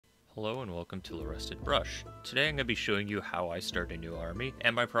Hello and welcome to The Rusted Brush. Today I'm going to be showing you how I start a new army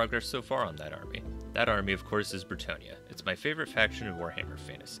and my progress so far on that army. That army of course is Bretonnia. It's my favorite faction in Warhammer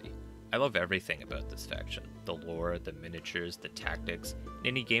Fantasy. I love everything about this faction. The lore, the miniatures, the tactics. In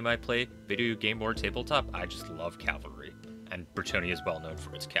any game I play, video game or tabletop, I just love cavalry. And Bretonnia is well known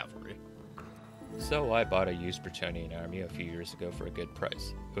for its cavalry. So I bought a used Bretonnian army a few years ago for a good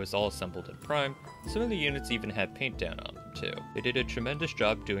price. It was all assembled in Prime. Some of the units even had paint down on them too. They did a tremendous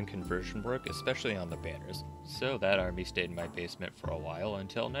job doing conversion work, especially on the banners. So that army stayed in my basement for a while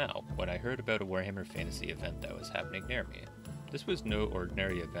until now, when I heard about a Warhammer Fantasy event that was happening near me. This was no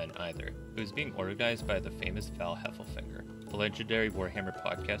ordinary event either. It was being organized by the famous Val Heffelfinger, a legendary Warhammer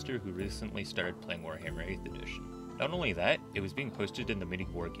podcaster who recently started playing Warhammer 8th Edition. Not only that, it was being posted in the mini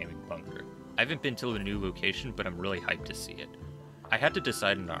wargaming bunker. I haven't been to the new location, but I'm really hyped to see it. I had to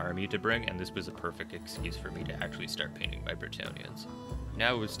decide on an army to bring, and this was a perfect excuse for me to actually start painting my Bretonnians.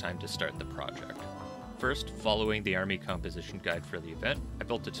 Now it was time to start the project. First, following the army composition guide for the event, I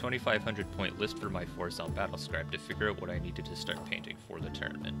built a 2,500 point list for my force on Battlescribe to figure out what I needed to start painting for the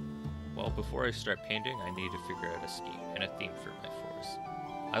tournament. Well, before I start painting, I need to figure out a scheme and a theme for my force.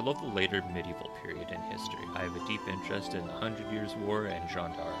 I love the later medieval period in history. I have a deep interest in the 100 Years' War and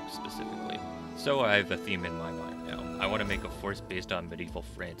Jeanne d'Arc specifically. So I have a theme in my mind now. I want to make a force based on medieval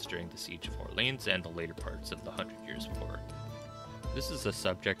France during the Siege of Orleans and the later parts of the 100 Years' War. This is a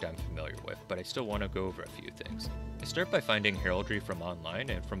subject I'm familiar with, but I still want to go over a few things. I start by finding heraldry from online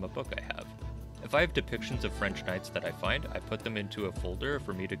and from a book I have. If I have depictions of French knights that I find, I put them into a folder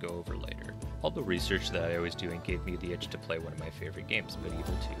for me to go over later. All the research that I was doing gave me the itch to play one of my favorite games,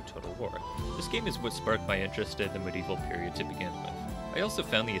 Medieval 2 Total War. This game is what sparked my interest in the medieval period to begin with. I also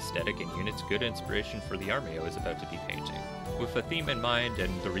found the aesthetic and units good inspiration for the army I was about to be painting. With a theme in mind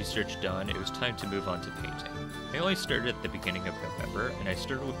and the research done, it was time to move on to painting. I only started at the beginning of November, and I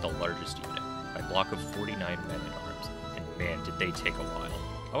started with the largest unit, my block of 49 men-at-arms, and man did they take a while.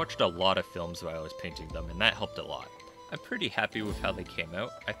 I watched a lot of films while I was painting them, and that helped a lot. I'm pretty happy with how they came out.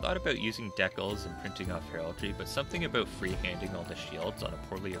 I thought about using decals and printing off heraldry, but something about freehanding all the shields on a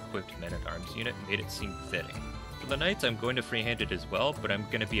poorly equipped men-at-arms unit made it seem fitting. For the knights, I'm going to freehand it as well, but I'm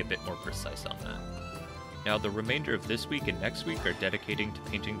going to be a bit more precise on that. Now, the remainder of this week and next week are dedicating to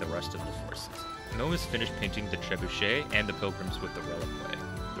painting the rest of the forces. I'm almost finished painting the trebuchet and the pilgrims with the reliquary.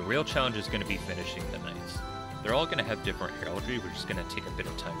 The real challenge is going to be finishing the knights. They're all going to have different heraldry, which is going to take a bit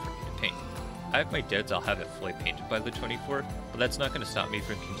of time for me to paint. I have my deads, I'll have it fully painted by the 24th, but that's not going to stop me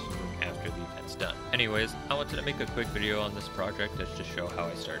from continuing after the event's done. Anyways, I wanted to make a quick video on this project just to show how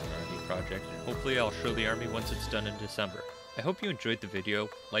I start an army project, and hopefully I'll show the army once it's done in December. I hope you enjoyed the video,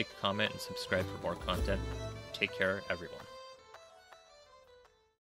 like, comment, and subscribe for more content. Take care, everyone.